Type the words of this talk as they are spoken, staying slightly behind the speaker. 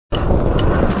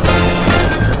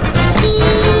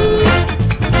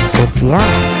Yeah.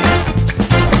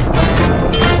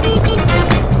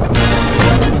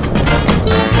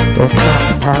 It's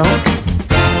got pedals.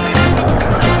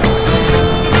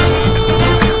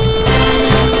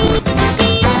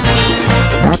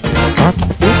 That's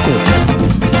easy.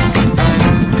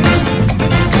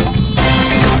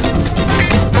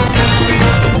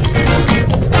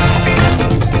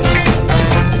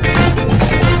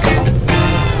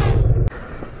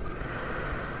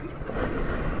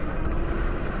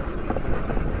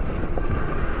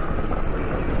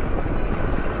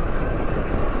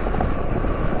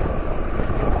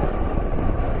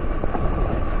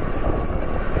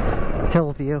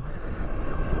 Hill view.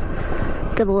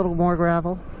 Get a little more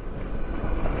gravel.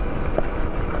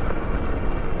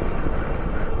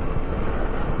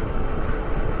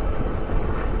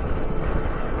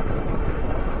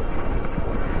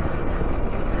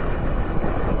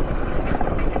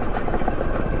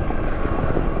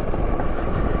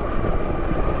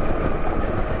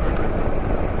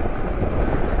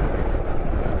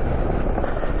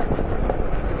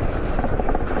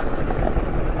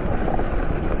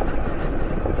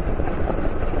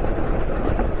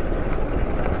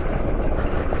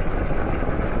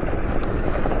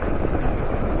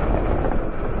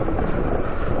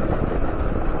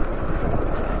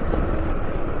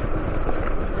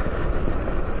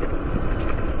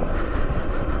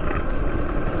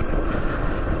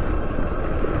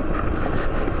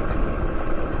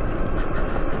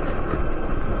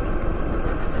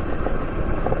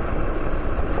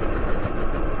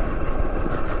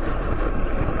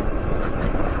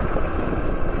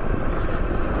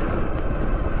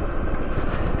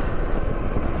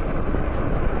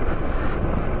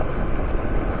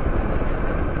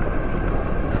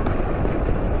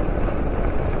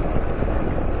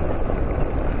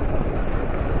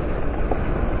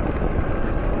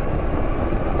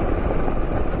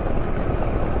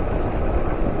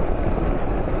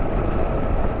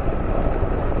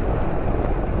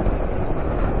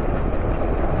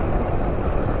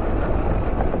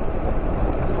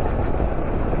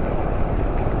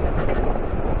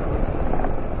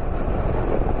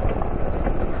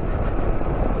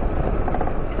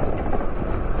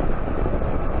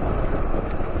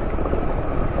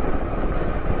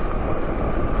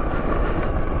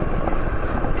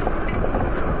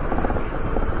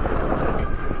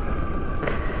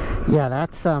 Yeah,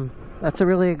 that's a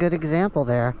really good example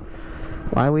there.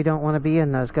 Why we don't want to be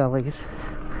in those gullies.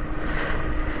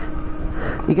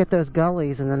 You get those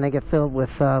gullies and then they get filled with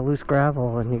loose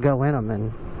gravel, and you go in them,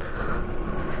 and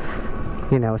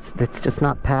you know it's just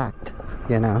not packed.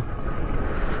 You know,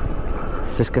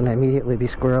 it's just going to immediately be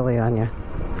squirrely on you.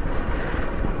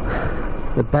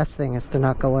 The best thing is to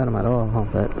not go in them at all,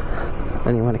 but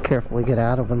then you want to carefully get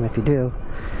out of them if you do.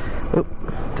 Oop,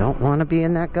 don't want to be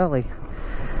in that gully.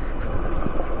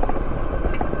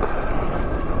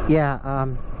 Yeah,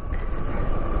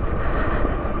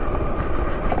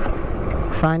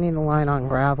 finding the line on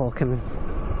gravel can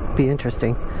be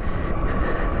interesting.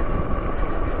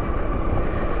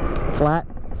 Flat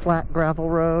gravel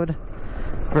road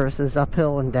versus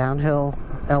uphill and downhill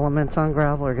elements on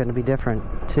gravel are going to be different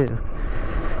too,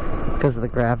 because of the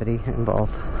gravity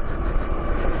involved.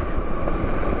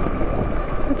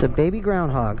 It's a baby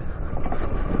groundhog.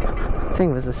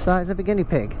 Thing was the size of a guinea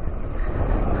pig.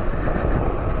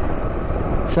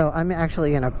 So I'm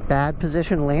actually in a bad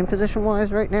position, lane position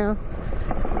wise right now,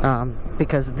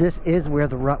 because this is where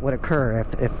the rut would occur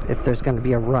if there's going to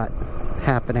be a rut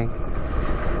happening.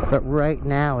 But right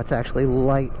now it's actually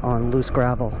light on loose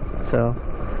gravel, so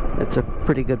it's a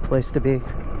pretty good place to be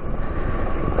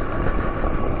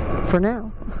for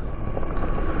now.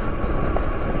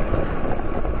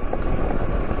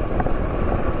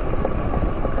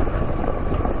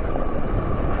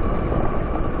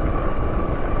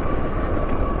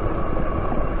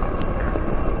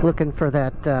 Looking for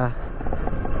that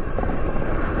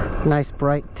nice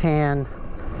bright tan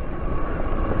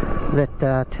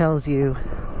that tells you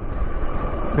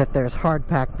that there's hard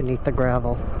pack beneath the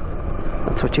gravel.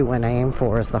 That's what you want to aim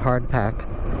for, is the hard pack.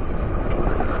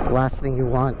 Last thing you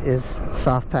want is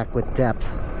soft pack with depth.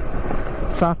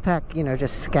 Soft pack, you know,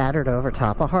 just scattered over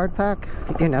top of hard pack.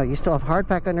 You know, you still have hard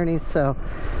pack underneath, so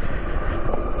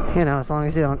you know, as long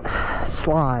as you don't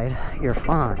slide, you're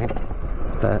fine.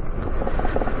 But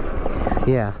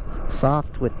yeah,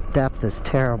 soft with depth is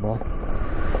terrible.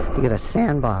 You get a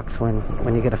sandbox when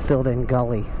you get a filled in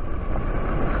gully,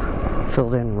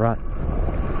 filled in rut.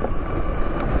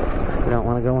 You don't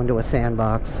want to go into a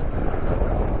sandbox.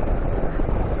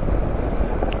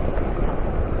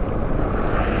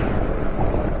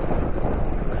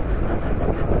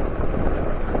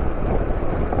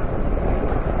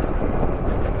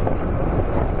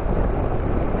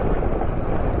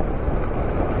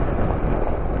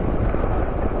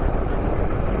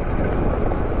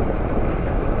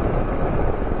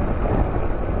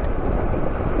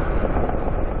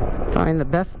 Find the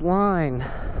best line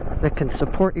that can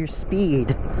support your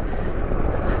speed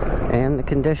and the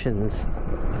conditions.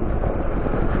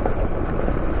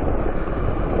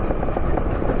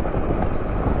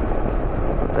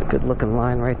 That's a good looking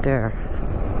line right there.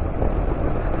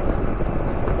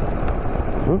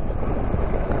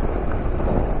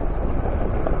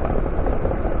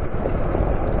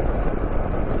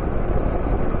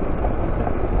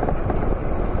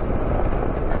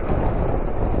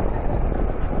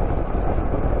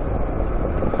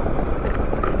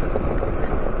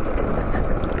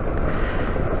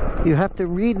 You have to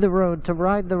read the road to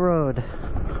ride the road.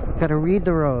 Gotta read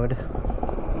the road.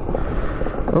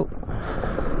 Oh.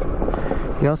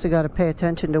 You also gotta pay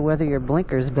attention to whether your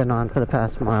blinker's been on for the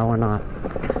past mile or not.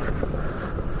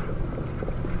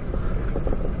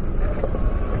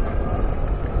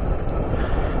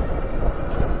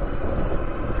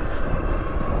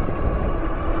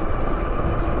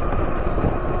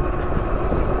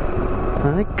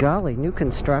 My golly, new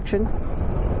construction?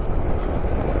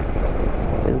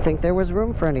 Didn't think there was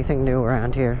room for anything new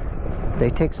around here. They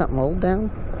take something old down?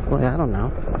 Well, I don't know.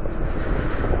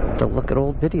 Have to look at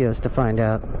old videos to find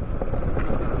out.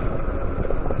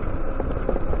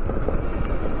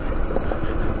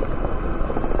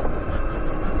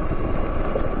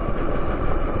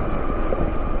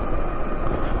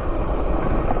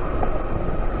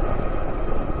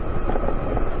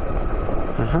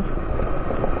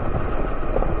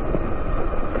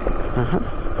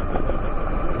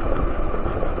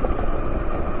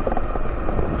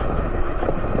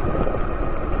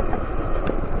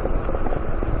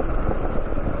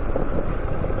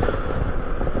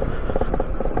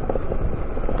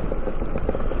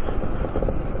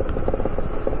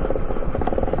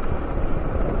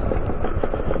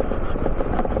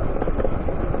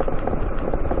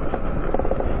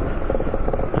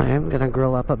 I'm gonna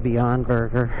grill up a Beyond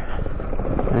Burger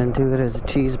and do it as a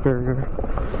cheeseburger.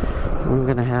 I'm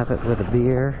gonna have it with a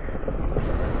beer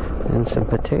and some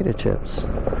potato chips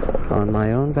on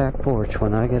my own back porch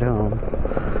when I get home.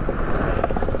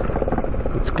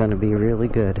 It's gonna be really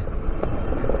good.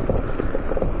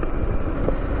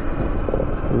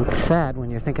 It's sad when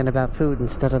you're thinking about food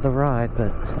instead of the ride,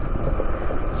 but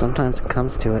sometimes it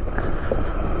comes to it.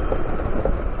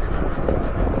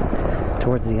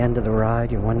 Towards the end of the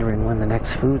ride, you're wondering when the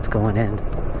next food's going in.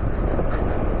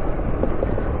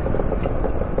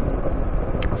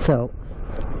 So,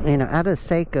 you know, out of the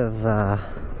sake of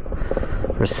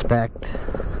respect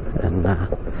and,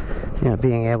 you know,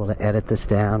 being able to edit this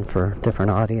down for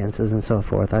different audiences and so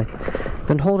forth, I've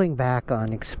been holding back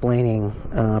on explaining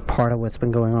part of what's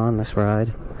been going on this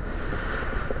ride.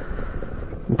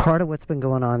 And part of what's been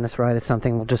going on this ride is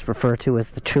something we'll just refer to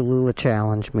as the Cholula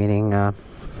Challenge, meaning,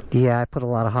 yeah, I put a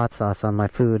lot of hot sauce on my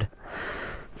food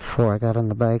before I got on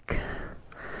the bike.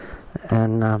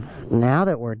 And now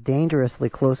that we're dangerously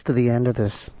close to the end of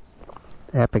this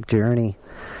epic journey,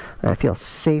 I feel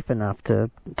safe enough to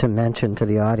mention to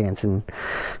the audience and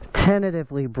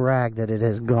tentatively brag that it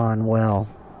has gone well,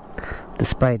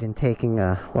 despite intaking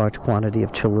a large quantity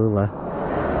of Cholula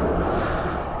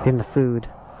in the food.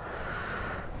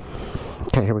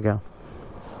 Okay, here we go.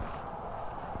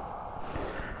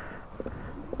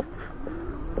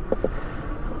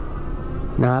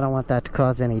 Now, I don't want that to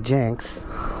cause any jinx.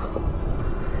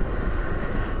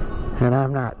 And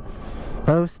I'm not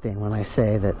boasting when I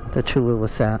say that the Cholula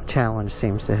Challenge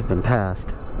seems to have been passed.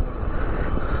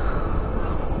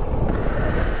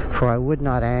 For I would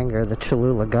not anger the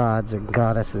Cholula gods or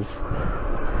goddesses.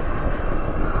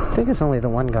 I think it's only the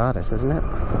one goddess, isn't it?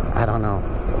 I don't know.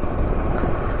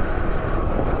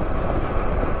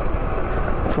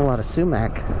 It's a lot of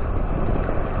sumac.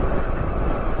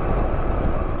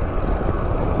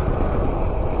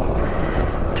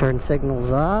 Turn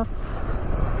signals off.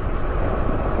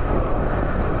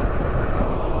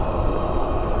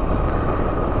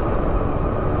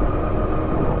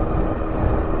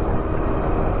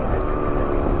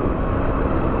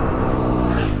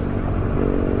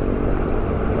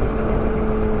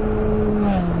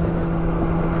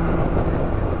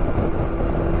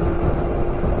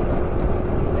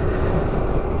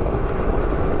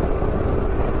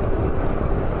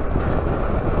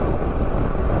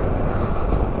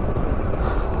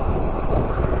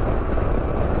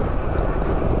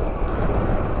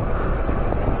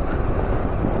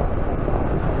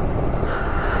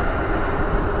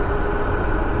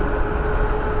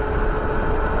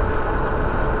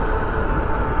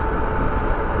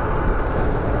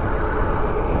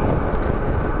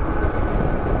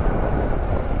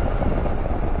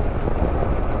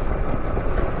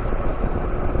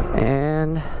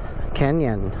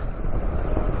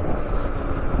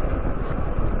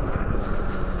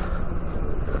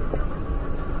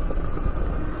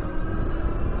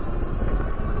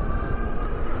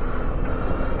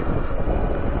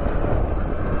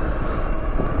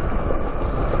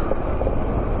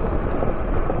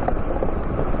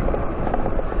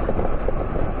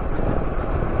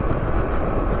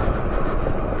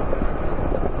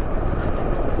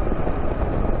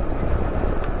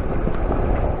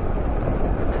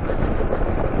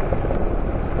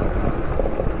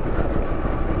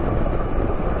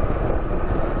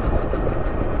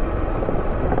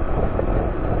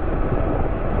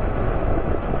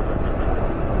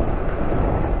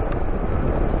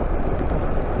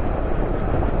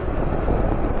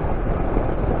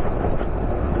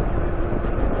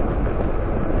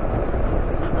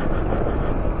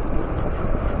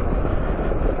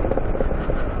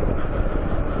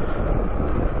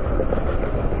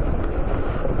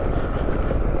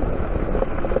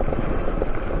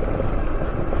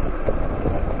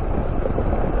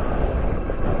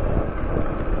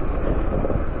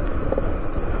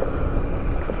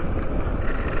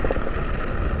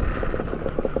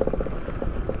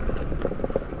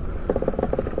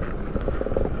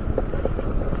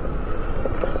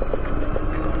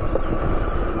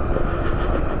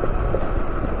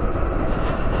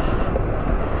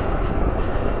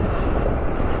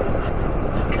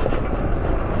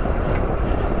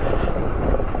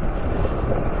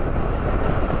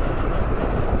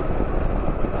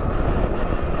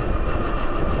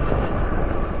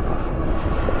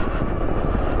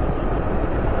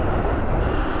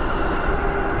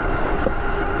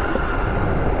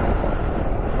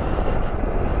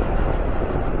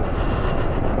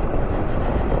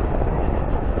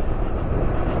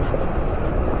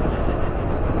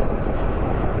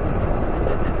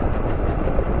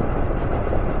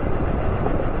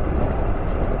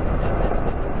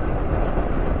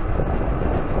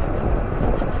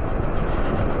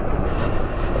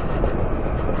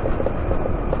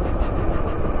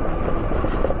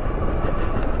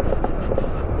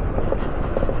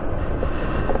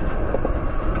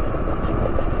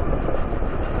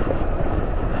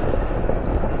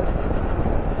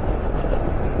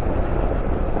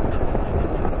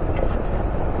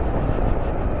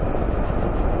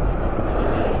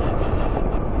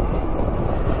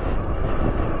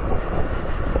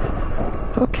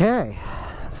 Okay,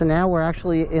 so now we're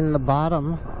actually in the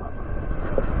bottom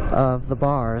of the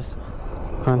bars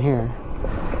on here.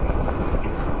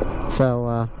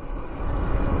 So,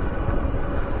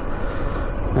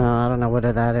 I don't know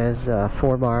whether that is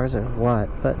 4 bars or what,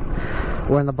 but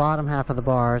we're in the bottom half of the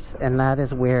bars, and that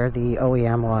is where the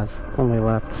OEM was when we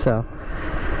left. So,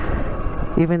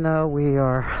 even though we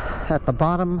are at the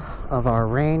bottom of our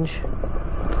range,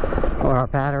 or our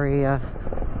battery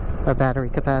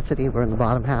capacity, we're in the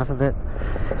bottom half of it.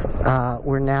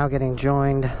 We're now getting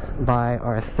joined by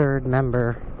our third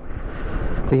member,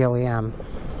 the OEM.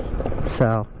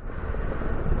 So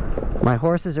my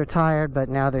horses are tired, but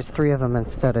now there's 3 of them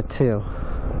instead of 2.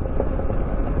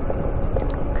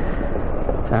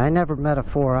 I never met a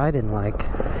 4 I didn't like.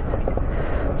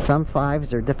 Some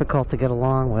 5s are difficult to get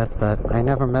along with, but I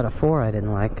never met a 4 I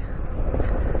didn't like.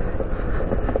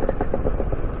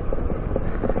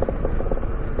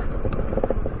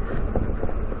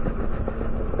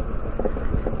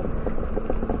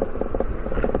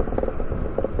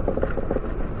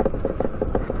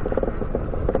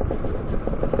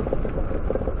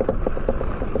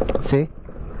 See?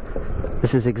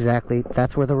 This is exactly,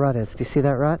 that's where the rut is. Do you see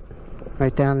that rut?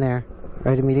 Right down there.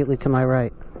 Right immediately to my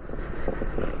right.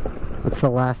 That's the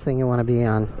last thing you want to be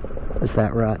on, is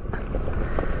that rut.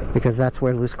 Because that's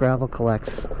where loose gravel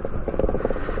collects.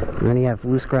 And then you have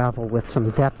loose gravel with some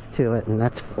depth to it, and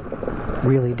that's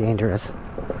really dangerous.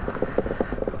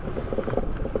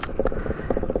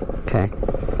 Okay.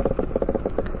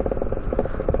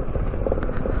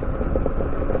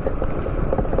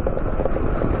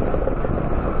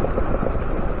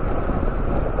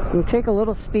 You can take a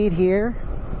little speed here,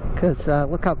 because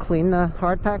look how clean the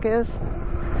hard pack is.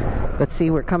 But see,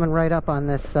 we're coming right up on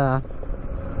this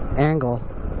angle.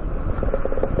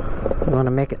 You want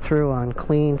to make it through on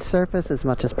clean surface as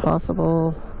much as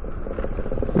possible.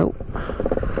 Nope.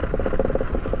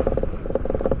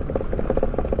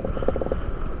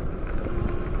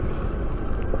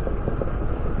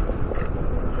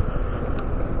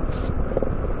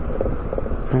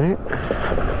 All right.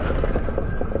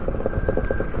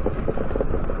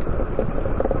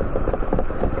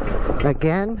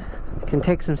 Again, can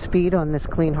take some speed on this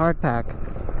clean hard pack.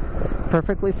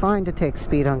 Perfectly fine to take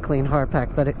speed on clean hard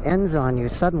pack, but it ends on you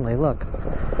suddenly. Look,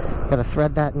 gotta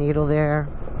thread that needle there.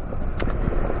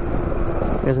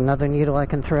 There's another needle I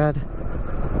can thread.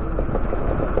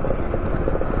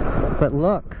 But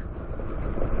look,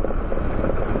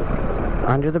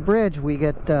 under the bridge we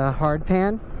get hard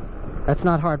pan. That's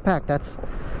not hard pack. That's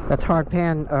hard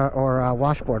pan or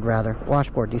washboard rather.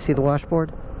 Washboard. Do you see the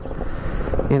washboard?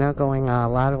 You know, going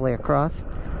laterally across.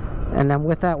 And then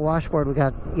with that washboard we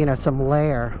got, you know, some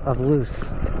layer of loose.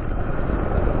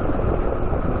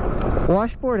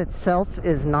 Washboard itself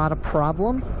is not a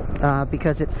problem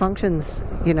because it functions,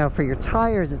 you know, for your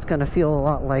tires it's going to feel a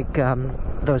lot like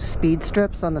those speed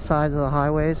strips on the sides of the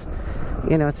highways.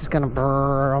 You know, it's just going to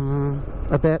brrr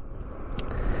a bit.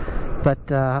 But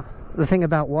the thing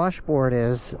about washboard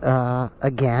is,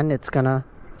 again, it's gonna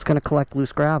collect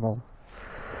loose gravel.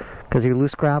 Because your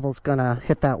loose gravel is going to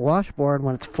hit that washboard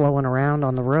when it's flowing around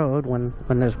on the road, when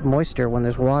there's moisture, when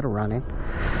there's water running.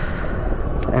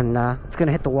 And it's going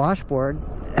to hit the washboard,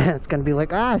 and it's going to be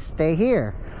like, stay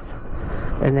here.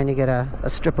 And then you get a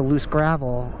strip of loose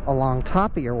gravel along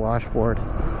top of your washboard.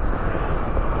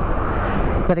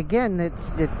 But again,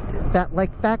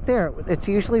 like back there, it's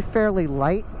usually fairly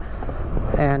light.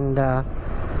 And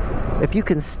if you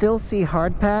can still see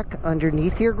hard pack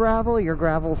underneath your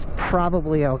gravel's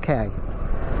probably okay.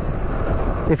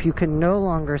 If you can no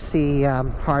longer see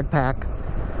hard pack,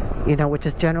 you know, which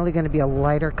is generally going to be a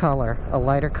lighter color,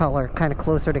 kind of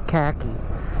closer to khaki,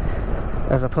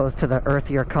 as opposed to the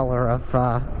earthier color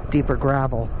of deeper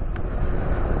gravel.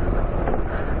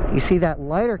 You see that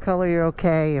lighter color, you're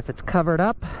okay. If it's covered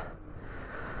up,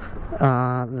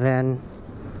 then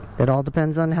it all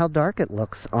depends on how dark it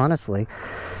looks, honestly.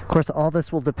 Of course, all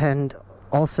this will depend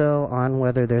also on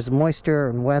whether there's moisture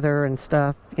and weather and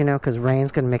stuff, you know, because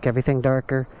rain's going to make everything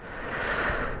darker.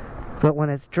 But when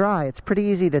it's dry, it's pretty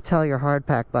easy to tell your hard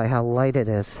pack by how light it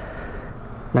is.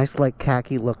 Nice light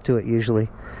khaki look to it usually.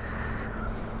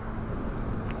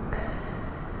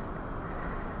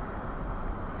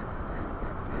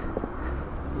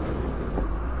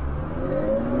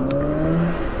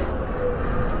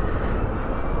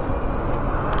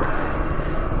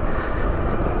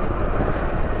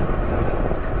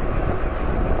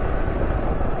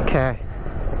 Okay,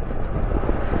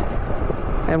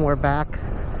 and we're back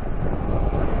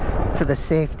to the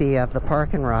safety of the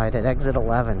park and ride at exit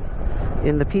 11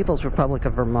 in the People's Republic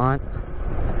of Vermont.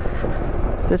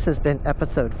 This has been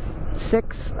episode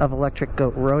 6 of Electric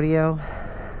Goat Rodeo.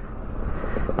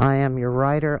 I am your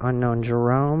rider, Unknown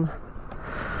Jerome.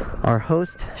 Our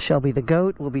host, Shelby the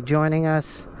Goat, will be joining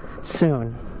us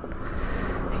soon.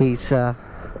 He's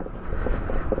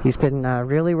been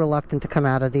really reluctant to come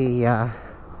out of the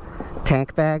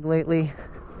tank bag lately.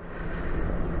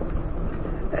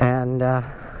 And a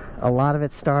lot of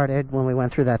it started when we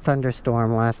went through that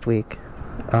thunderstorm last week.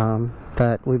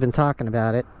 But we've been talking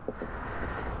about it.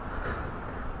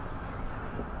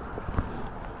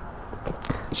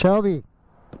 Shelby.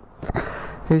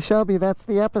 Hey Shelby, that's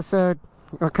the episode.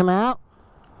 Or come out?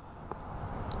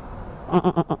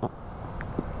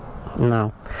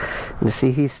 No. You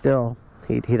see, he doesn't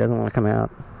want to come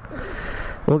out.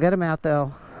 We'll get him out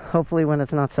though. Hopefully when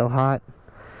it's not so hot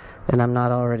and I'm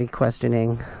not already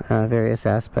questioning various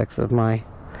aspects of my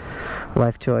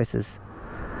life choices.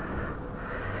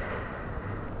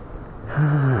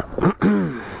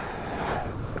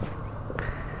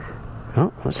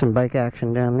 Oh, there's some bike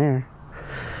action down there.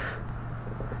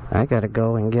 I gotta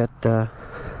go and get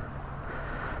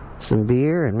some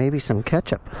beer and maybe some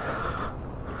ketchup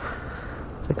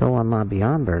to go on my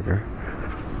Beyond Burger.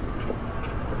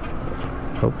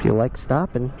 Hope you like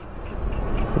stopping.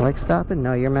 You like stopping?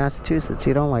 No, you're Massachusetts.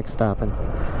 You don't like stopping.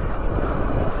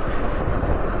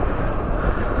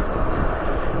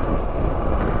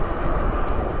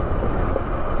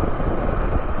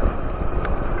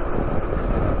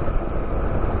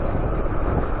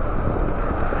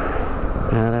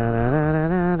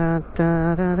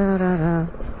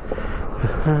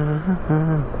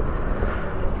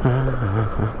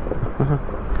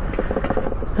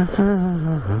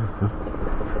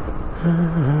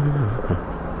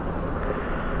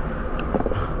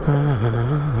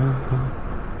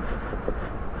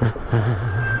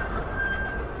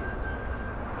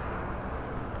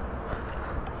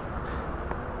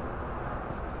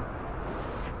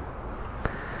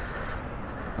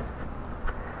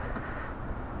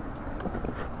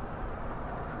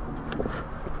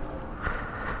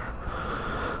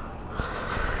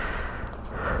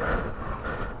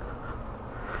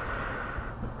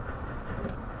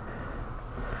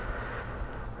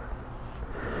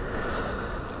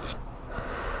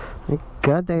 Thank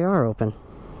God they are open.